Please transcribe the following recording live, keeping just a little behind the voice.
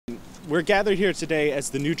We're gathered here today as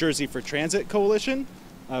the New Jersey for Transit Coalition.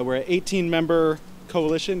 We're an 18-member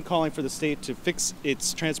coalition calling for the state to fix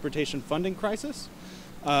its transportation funding crisis.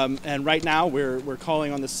 And right now we're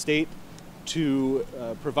calling on the state to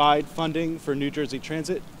provide funding for New Jersey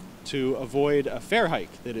Transit to avoid a fare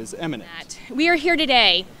hike that is imminent. We are here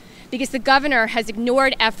today because the governor has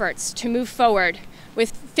ignored efforts to move forward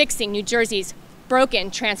with fixing New Jersey's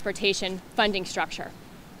broken transportation funding structure.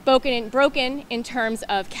 Broken in terms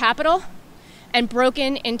of capital and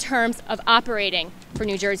broken in terms of operating for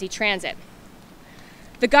New Jersey Transit.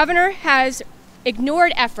 The governor has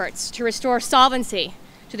ignored efforts to restore solvency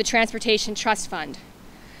to the Transportation Trust Fund.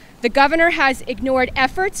 The governor has ignored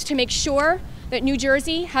efforts to make sure that New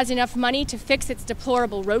Jersey has enough money to fix its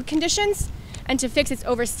deplorable road conditions and to fix its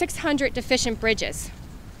over 600 deficient bridges.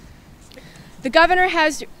 The governor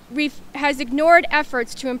has ignored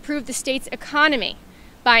efforts to improve the state's economy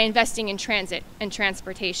by investing in transit and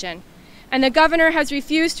transportation. And the governor has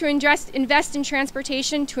refused to invest in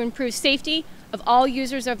transportation to improve safety of all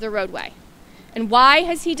users of the roadway. And why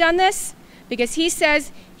has he done this? Because he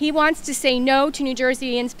says he wants to say no to New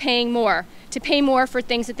Jerseyans paying more, to pay more for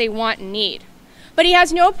things that they want and need. But he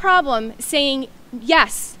has no problem saying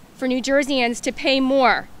yes for New Jerseyans to pay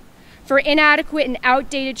more for inadequate and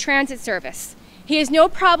outdated transit service. He has no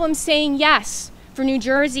problem saying yes for New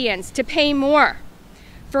Jerseyans to pay more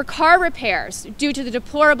for car repairs due to the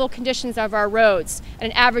deplorable conditions of our roads at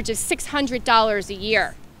an average of $600 a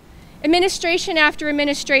year. Administration after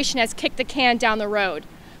administration has kicked the can down the road,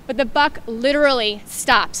 but the buck literally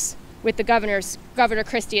stops with the Governor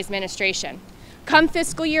Christie administration. Come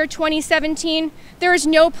fiscal year 2017, there is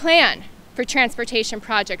no plan for transportation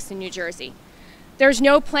projects in New Jersey. There's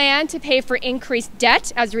no plan to pay for increased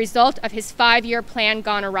debt as a result of his 5-year plan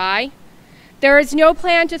gone awry. There is no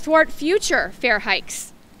plan to thwart future fare hikes.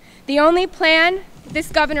 The only plan this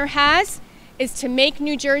governor has is to make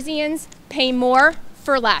New Jerseyans pay more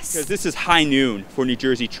for less. Because this is high noon for New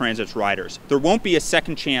Jersey Transit's riders. There won't be a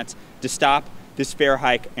second chance to stop this fare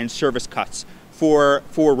hike and service cuts for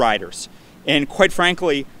riders. And quite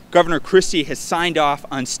frankly, Governor Christie has signed off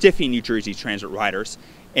on stiffing New Jersey Transit riders.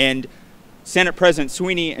 And Senate President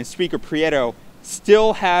Sweeney and Speaker Prieto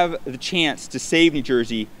still have the chance to save New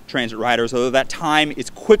Jersey Transit riders, although that time is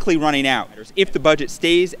quickly running out. If the budget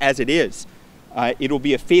stays as it is, it will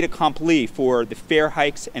be a fait accompli for the fare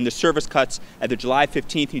hikes and the service cuts at the July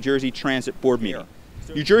 15th New Jersey Transit Board meeting.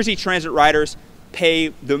 New Jersey Transit riders pay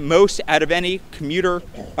the most out of any commuter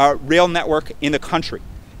rail network in the country.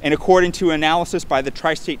 And according to analysis by the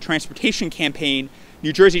Tri-State Transportation Campaign,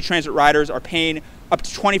 New Jersey Transit riders are paying up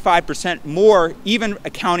to 25% more, even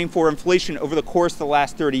accounting for inflation over the course of the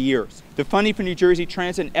last 30 years. The funding for New Jersey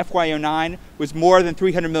Transit in FY09 was more than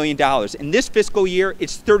 $300 million. In this fiscal year,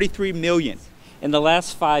 it's $33 million. In the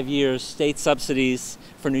last 5 years, state subsidies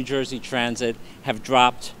for New Jersey Transit have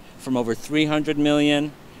dropped from over $300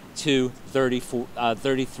 million to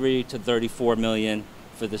 33 to 34 million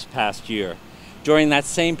for this past year. During that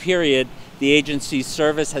same period, the agency's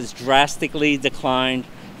service has drastically declined,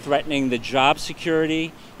 threatening the job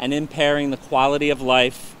security and impairing the quality of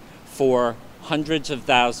life for hundreds of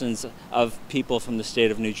thousands of people from the state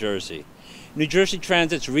of New Jersey. New Jersey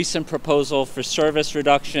Transit's recent proposal for service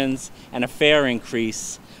reductions and a fare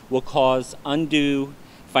increase will cause undue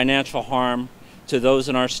financial harm to those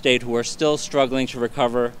in our state who are still struggling to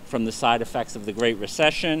recover from the side effects of the Great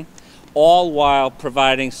Recession, all while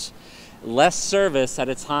providing less service at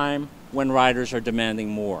a time when riders are demanding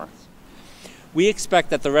more. We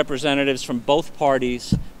expect that the representatives from both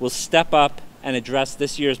parties will step up and address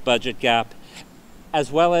this year's budget gap, as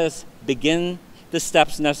well as begin the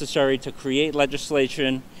steps necessary to create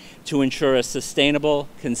legislation to ensure a sustainable,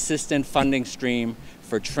 consistent funding stream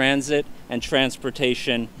for transit and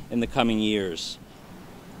transportation in the coming years.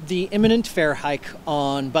 The imminent fare hike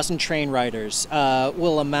on bus and train riders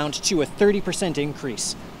will amount to a 30%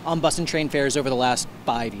 increase on bus and train fares over the last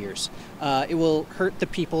 5 years. It will hurt the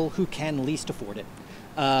people who can least afford it.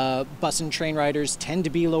 Bus and train riders tend to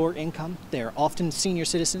be lower income. They are often senior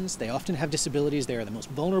citizens. They often have disabilities. They are the most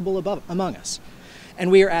vulnerable among us. And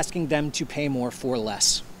we are asking them to pay more for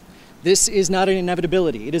less. This is not an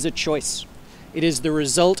inevitability. It is a choice. It is the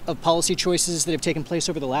result of policy choices that have taken place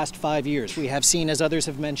over the last 5 years. We have seen, as others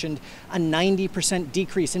have mentioned, a 90%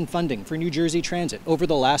 decrease in funding for New Jersey Transit over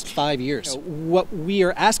the last 5 years. What we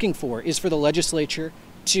are asking for is for the legislature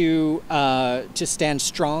to stand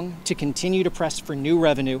strong, to continue to press for new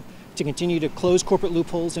revenue, to continue to close corporate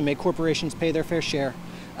loopholes and make corporations pay their fair share,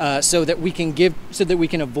 so that we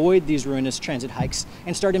can avoid these ruinous transit hikes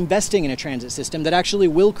and start investing in a transit system that actually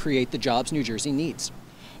will create the jobs New Jersey needs.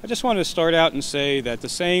 I just want to start out and say that the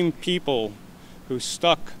same people who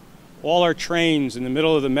stuck all our trains in the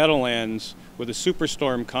middle of the Meadowlands with a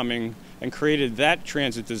superstorm coming and created that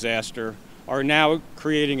transit disaster are now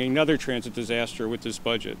creating another transit disaster with this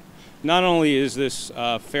budget. Not only is this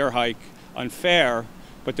fare hike unfair,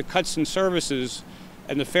 but the cuts in services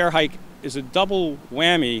and the fare hike is a double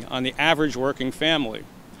whammy on the average working family.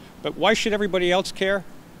 But why should everybody else care?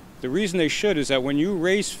 The reason they should is that when you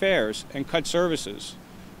raise fares and cut services,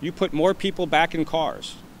 you put more people back in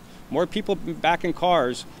cars. More people back in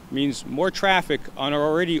cars means more traffic on our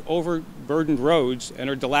already overburdened roads and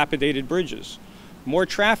our dilapidated bridges. More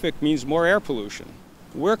traffic means more air pollution.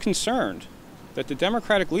 We're concerned that the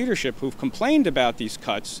Democratic leadership who've complained about these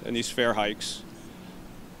cuts and these fare hikes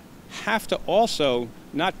have to also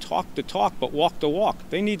not talk the talk but walk the walk.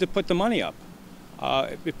 They need to put the money up.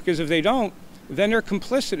 Because if they don't, then they're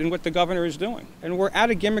complicit in what the governor is doing. And we're out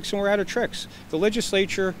of gimmicks and we're out of tricks. The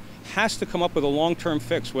legislature has to come up with a long-term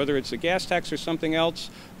fix, whether it's a gas tax or something else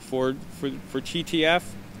for TTF.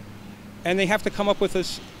 And they have to come up with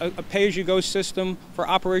a pay-as-you-go system for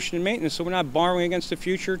operation and maintenance, so we're not borrowing against the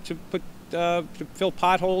future to fill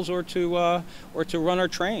potholes or to run our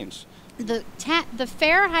trains. The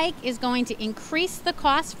fare hike is going to increase the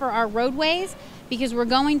cost for our roadways because we're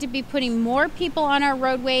going to be putting more people on our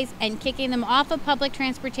roadways and kicking them off of public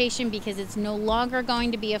transportation because it's no longer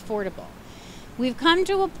going to be affordable. We've come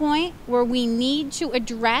to a point where we need to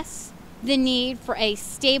address the need for a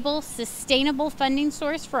stable, sustainable funding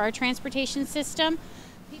source for our transportation system.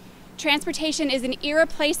 Transportation is an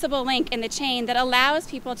irreplaceable link in the chain that allows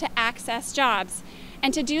people to access jobs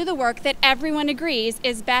and to do the work that everyone agrees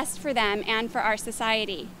is best for them and for our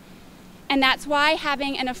society. And that's why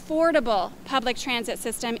having an affordable public transit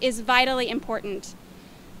system is vitally important.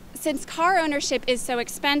 Since car ownership is so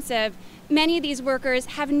expensive, many of these workers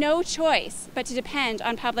have no choice but to depend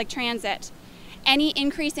on public transit. Any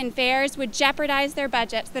increase in fares would jeopardize their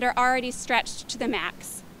budgets that are already stretched to the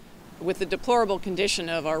max. With the deplorable condition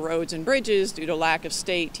of our roads and bridges due to lack of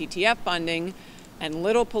state TTF funding and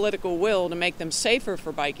little political will to make them safer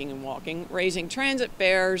for biking and walking, raising transit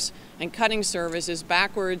fares and cutting service is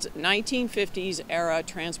backwards 1950s era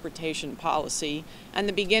transportation policy and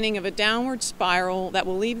the beginning of a downward spiral that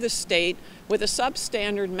will leave the state with a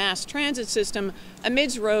substandard mass transit system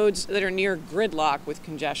amidst roads that are near gridlock with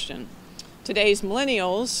congestion. Today's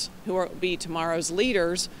millennials, who will be tomorrow's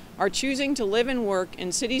leaders, are choosing to live and work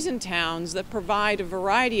in cities and towns that provide a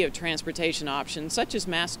variety of transportation options, such as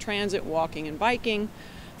mass transit, walking, and biking.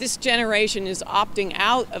 This generation is opting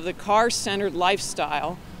out of the car-centered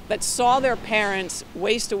lifestyle that saw their parents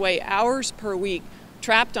waste away hours per week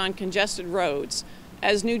trapped on congested roads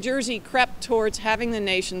as New Jersey crept towards having the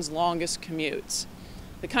nation's longest commutes.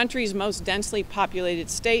 The country's most densely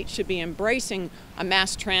populated state should be embracing a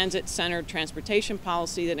mass transit-centered transportation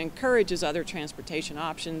policy that encourages other transportation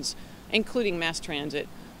options, including mass transit.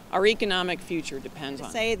 Our economic future depends on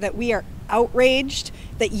it. Say that we are outraged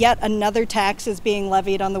that yet another tax is being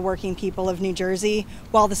levied on the working people of New Jersey,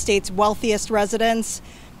 while the state's wealthiest residents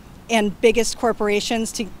and biggest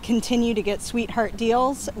corporations to continue to get sweetheart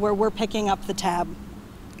deals where we're picking up the tab.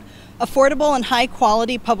 Affordable and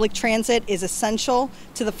high-quality public transit is essential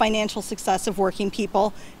to the financial success of working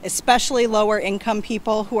people, especially lower-income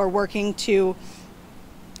people who are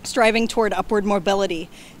striving toward upward mobility.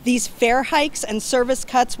 These fare hikes and service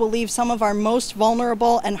cuts will leave some of our most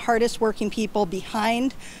vulnerable and hardest working people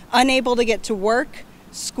behind, unable to get to work,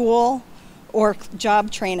 school, or job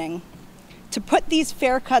training. To put these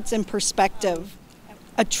fare cuts in perspective,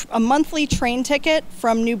 a monthly train ticket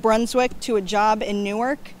from New Brunswick to a job in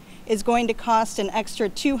Newark is going to cost an extra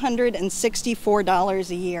 $264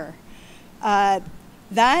 a year.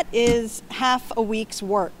 That is half a week's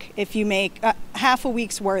work if you make half a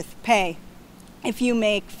week's worth pay. If you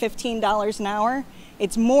make $15 an hour,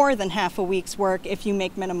 it's more than half a week's work if you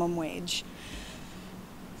make minimum wage.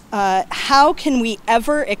 How can we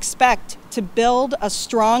ever expect to build a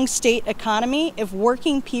strong state economy if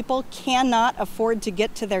working people cannot afford to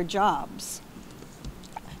get to their jobs?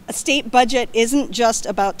 A state budget isn't just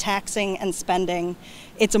about taxing and spending.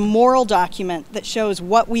 It's a moral document that shows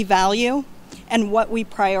what we value and what we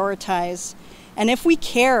prioritize. And if we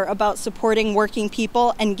care about supporting working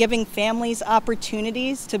people and giving families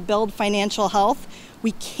opportunities to build financial health,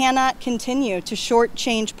 we cannot continue to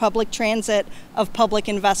shortchange public transit of public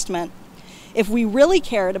investment. If we really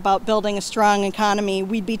cared about building a strong economy,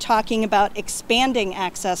 we'd be talking about expanding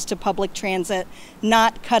access to public transit,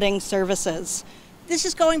 not cutting services. This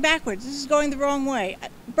is going backwards. This is going the wrong way.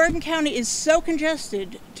 Bergen County is so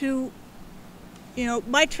congested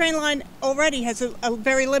my train line already has a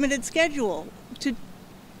very limited schedule. To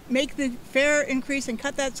make the fare increase and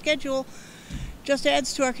cut that schedule just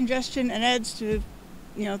adds to our congestion and adds to,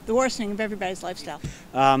 you know, the worsening of everybody's lifestyle.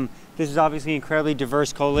 This is obviously an incredibly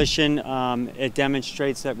diverse coalition. It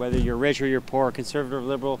demonstrates that whether you're rich or you're poor, conservative or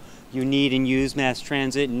liberal, you need and use mass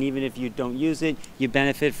transit, and even if you don't use it, you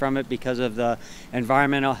benefit from it because of the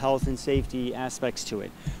environmental, health, and safety aspects to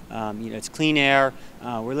it. You know, it's clean air.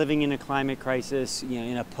 We're living in a climate crisis. You know,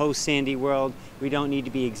 in a post-Sandy world, we don't need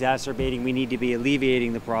to be exacerbating. We need to be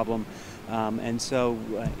alleviating the problem, and so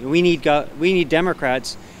we need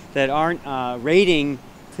Democrats that aren't raiding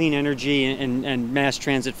clean energy and mass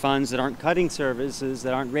transit funds, that aren't cutting services,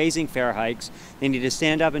 that aren't raising fare hikes. They need to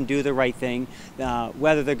stand up and do the right thing.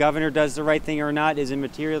 Whether the governor does the right thing or not is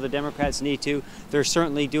immaterial. The Democrats need to. They're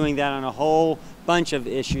certainly doing that on a whole bunch of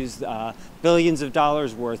issues, billions of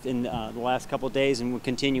dollars worth in the last couple of days, and we're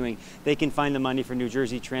continuing. They can find the money for New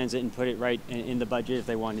Jersey Transit and put it right in the budget if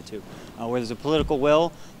they wanted to. Where there's a political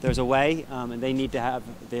will, there's a way, and they need to have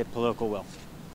the political will.